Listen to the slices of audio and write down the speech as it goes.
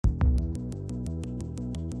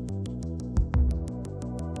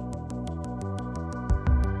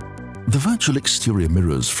The virtual exterior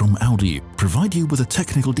mirrors from Audi provide you with a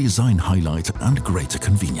technical design highlight and greater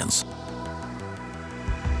convenience.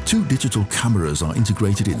 Two digital cameras are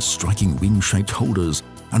integrated in striking wing-shaped holders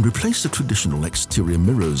and replace the traditional exterior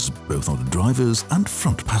mirrors both on the driver's and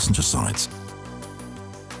front passenger sides.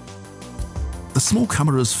 The small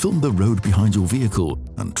cameras film the road behind your vehicle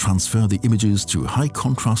and transfer the images to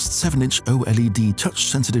high-contrast 7-inch OLED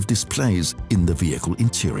touch-sensitive displays in the vehicle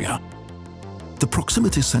interior. The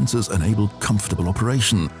proximity sensors enable comfortable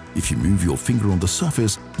operation. If you move your finger on the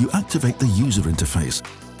surface, you activate the user interface,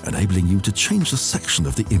 enabling you to change the section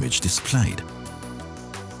of the image displayed.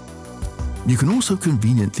 You can also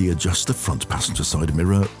conveniently adjust the front passenger side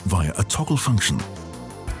mirror via a toggle function.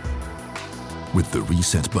 With the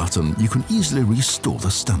reset button, you can easily restore the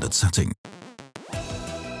standard setting.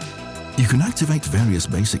 You can activate various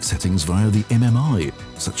basic settings via the MMI,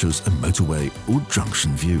 such as a motorway or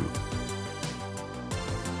junction view.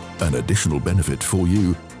 An additional benefit for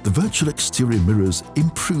you, the virtual exterior mirrors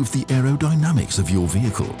improve the aerodynamics of your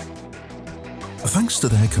vehicle. Thanks to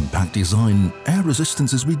their compact design, air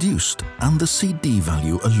resistance is reduced and the CD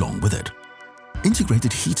value along with it.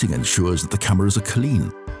 Integrated heating ensures that the cameras are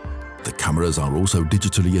clean. The cameras are also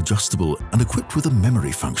digitally adjustable and equipped with a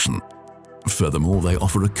memory function. Furthermore, they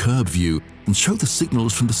offer a curb view and show the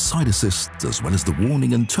signals from the side assist as well as the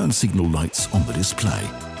warning and turn signal lights on the display.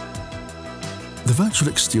 The virtual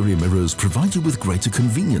exterior mirrors provide you with greater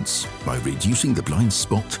convenience by reducing the blind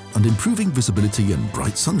spot and improving visibility in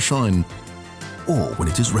bright sunshine or when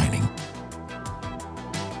it is raining.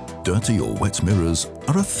 Dirty or wet mirrors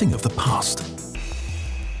are a thing of the past.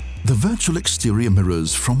 The virtual exterior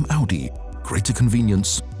mirrors from Audi, greater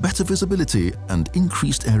convenience, better visibility and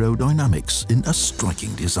increased aerodynamics in a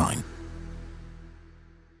striking design.